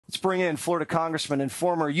bring in Florida Congressman and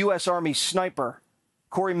former U.S. Army sniper,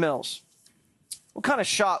 Cory Mills. What kind of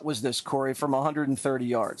shot was this, Cory, from 130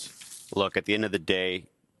 yards? Look, at the end of the day,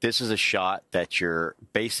 this is a shot that your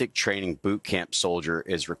basic training boot camp soldier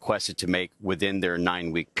is requested to make within their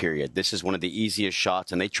 9-week period. This is one of the easiest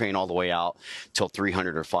shots, and they train all the way out till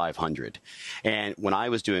 300 or 500. And when I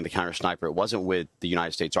was doing the counter sniper, it wasn't with the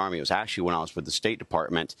United States Army. It was actually when I was with the State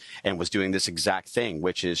Department and was doing this exact thing,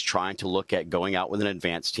 which is trying to look at going out with an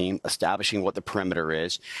advanced team, establishing what the perimeter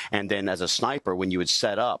is. And then as a sniper, when you would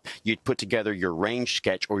set up, you'd put together your range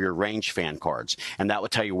sketch or your range fan cards. And that would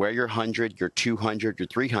tell you where your 100, your 200, your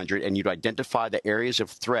 300, and you'd identify the areas of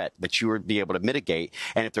threat that you would be able to mitigate.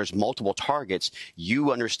 And if there's multiple targets,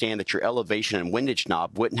 you understand that your elevation and windage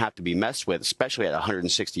knob wouldn't have to be messed with, especially at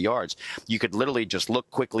 160 yards. You could literally just look,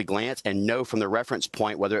 quickly glance, and know from the reference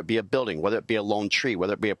point, whether it be a building, whether it be a lone tree,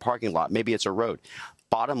 whether it be a parking lot, maybe it's a road.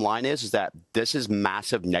 Bottom line is that this is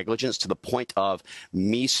massive negligence to the point of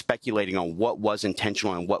me speculating on what was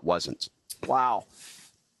intentional and what wasn't. Wow.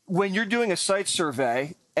 When you're doing a site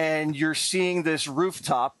survey and you're seeing this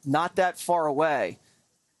rooftop not that far away,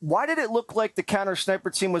 why did it look like the counter sniper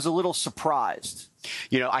team was a little surprised?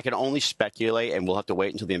 You know, I can only speculate, and we'll have to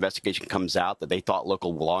wait until the investigation comes out, that they thought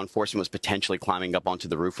local law enforcement was potentially climbing up onto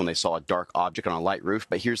the roof when they saw a dark object on a light roof.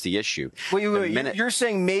 But here's the issue. Wait, you're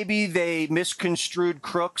saying maybe they misconstrued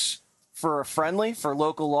crooks for a friendly, for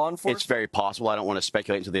local law enforcement? It's very possible. I don't want to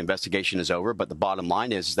speculate until the investigation is over, but the bottom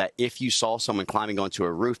line is that if you saw someone climbing onto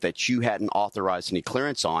a roof that you hadn't authorized any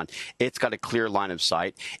clearance on, it's got a clear line of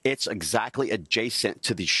sight. It's exactly adjacent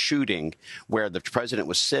to the shooting where the president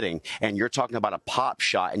was sitting, and you're talking about a pop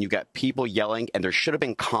shot, and you got people yelling, and there should have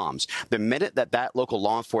been comms. The minute that local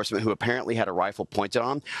law enforcement, who apparently had a rifle pointed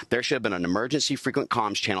on, there should have been an emergency frequent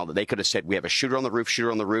comms channel that they could have said, we have a shooter on the roof,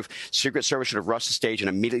 shooter on the roof. Secret Service should have rushed the stage and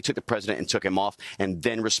immediately took the president and took him off, and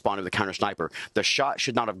then responded to the counter sniper. The shot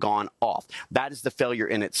should not have gone off. That is the failure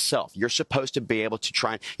in itself. You're supposed to be able to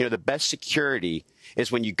try and, the best security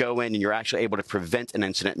is when you go in and you're actually able to prevent an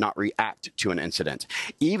incident, not react to an incident.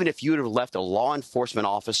 Even if you would have left a law enforcement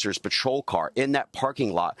officer's patrol car in that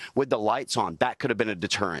parking lot with the lights on, that could have been a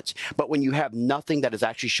deterrent. But when you have nothing that is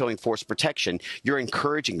actually showing force protection, you're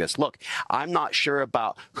encouraging this. Look, I'm not sure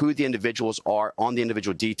about who the individuals are on the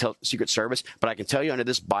individual detail Secret Service, but I can tell you under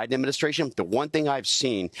this Biden administration, the one thing I've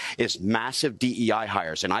seen is massive DEI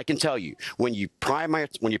hires. And I can tell you, when you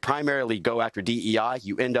primarily go after DEI,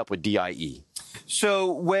 you end up with DIE.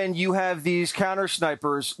 So when you have these counter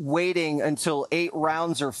snipers waiting until 8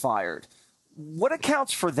 rounds are fired, what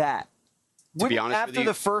accounts for that? To be honest with you, after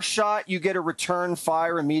the first shot, you get a return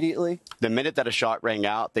fire immediately? The minute that a shot rang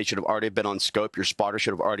out, they should have already been on scope. Your spotter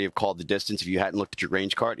should have already have called the distance if you hadn't looked at your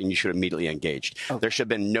range card, and you should have immediately engaged. Okay. There should have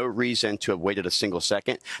been no reason to have waited a single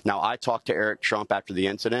second. Now, I talked to Eric Trump after the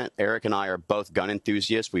incident. Eric and I are both gun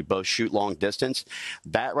enthusiasts. We both shoot long distance.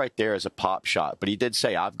 That right there is a pop shot. But he did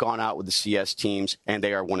say, I've gone out with the CS teams, and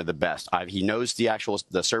they are one of the best. He knows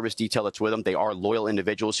the service detail that's with them. They are loyal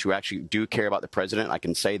individuals who actually do care about the president. I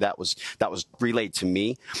can say that was relayed to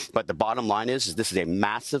me. But the bottom line is this is a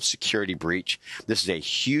massive security breach. This is a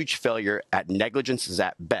huge failure. At negligence is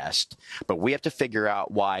at best. But we have to figure out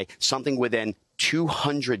why something within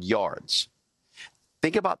 200 yards.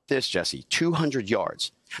 Think about this, Jesse, 200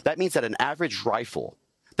 yards. That means that an average rifle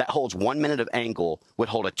that holds 1 minute of angle would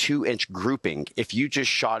hold a 2-inch grouping if you just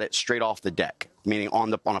shot it straight off the deck, meaning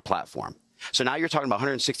on a platform. So now you're talking about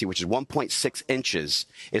 160, which is 1.6 inches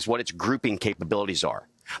is what its grouping capabilities are.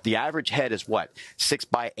 The average head is what? 6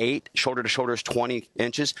 by 8. Shoulder to shoulder is 20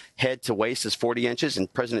 inches. Head to waist is 40 inches.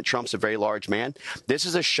 And President Trump's a very large man. This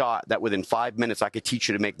is a shot that within 5 minutes I could teach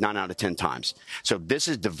you to make 9 out of 10 times. So this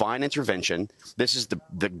is divine intervention. This is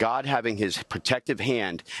the God having his protective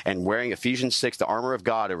hand and wearing Ephesians 6, the armor of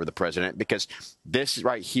God, over the president, because this is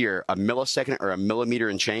right here, a millisecond or a millimeter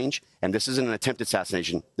and change. And this isn't an attempted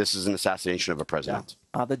assassination. This is an assassination of a president.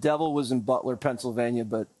 Yeah. The devil was in Butler, Pennsylvania,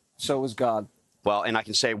 but so was God. Well, and I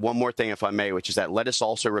can say one more thing, if I may, which is that let us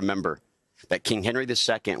also remember that King Henry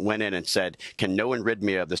II went in and said, can no one rid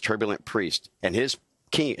me of this turbulent priest? And his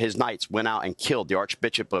knights went out and killed the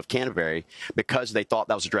Archbishop of Canterbury because they thought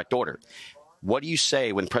that was a direct order. What do you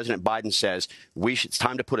say when President Biden says it's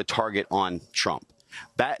time to put a target on Trump?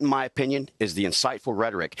 That, in my opinion, is the insightful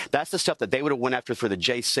rhetoric. That's the stuff that they would have went after for the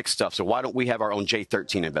J6 stuff. So why don't we have our own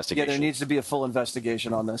J13 investigation? Yeah, there needs to be a full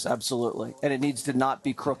investigation on this. Absolutely. And it needs to not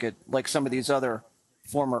be crooked like some of these other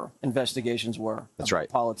former investigations were. That's right.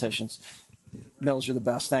 Politicians. Mills, you're the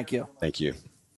best. Thank you. Thank you.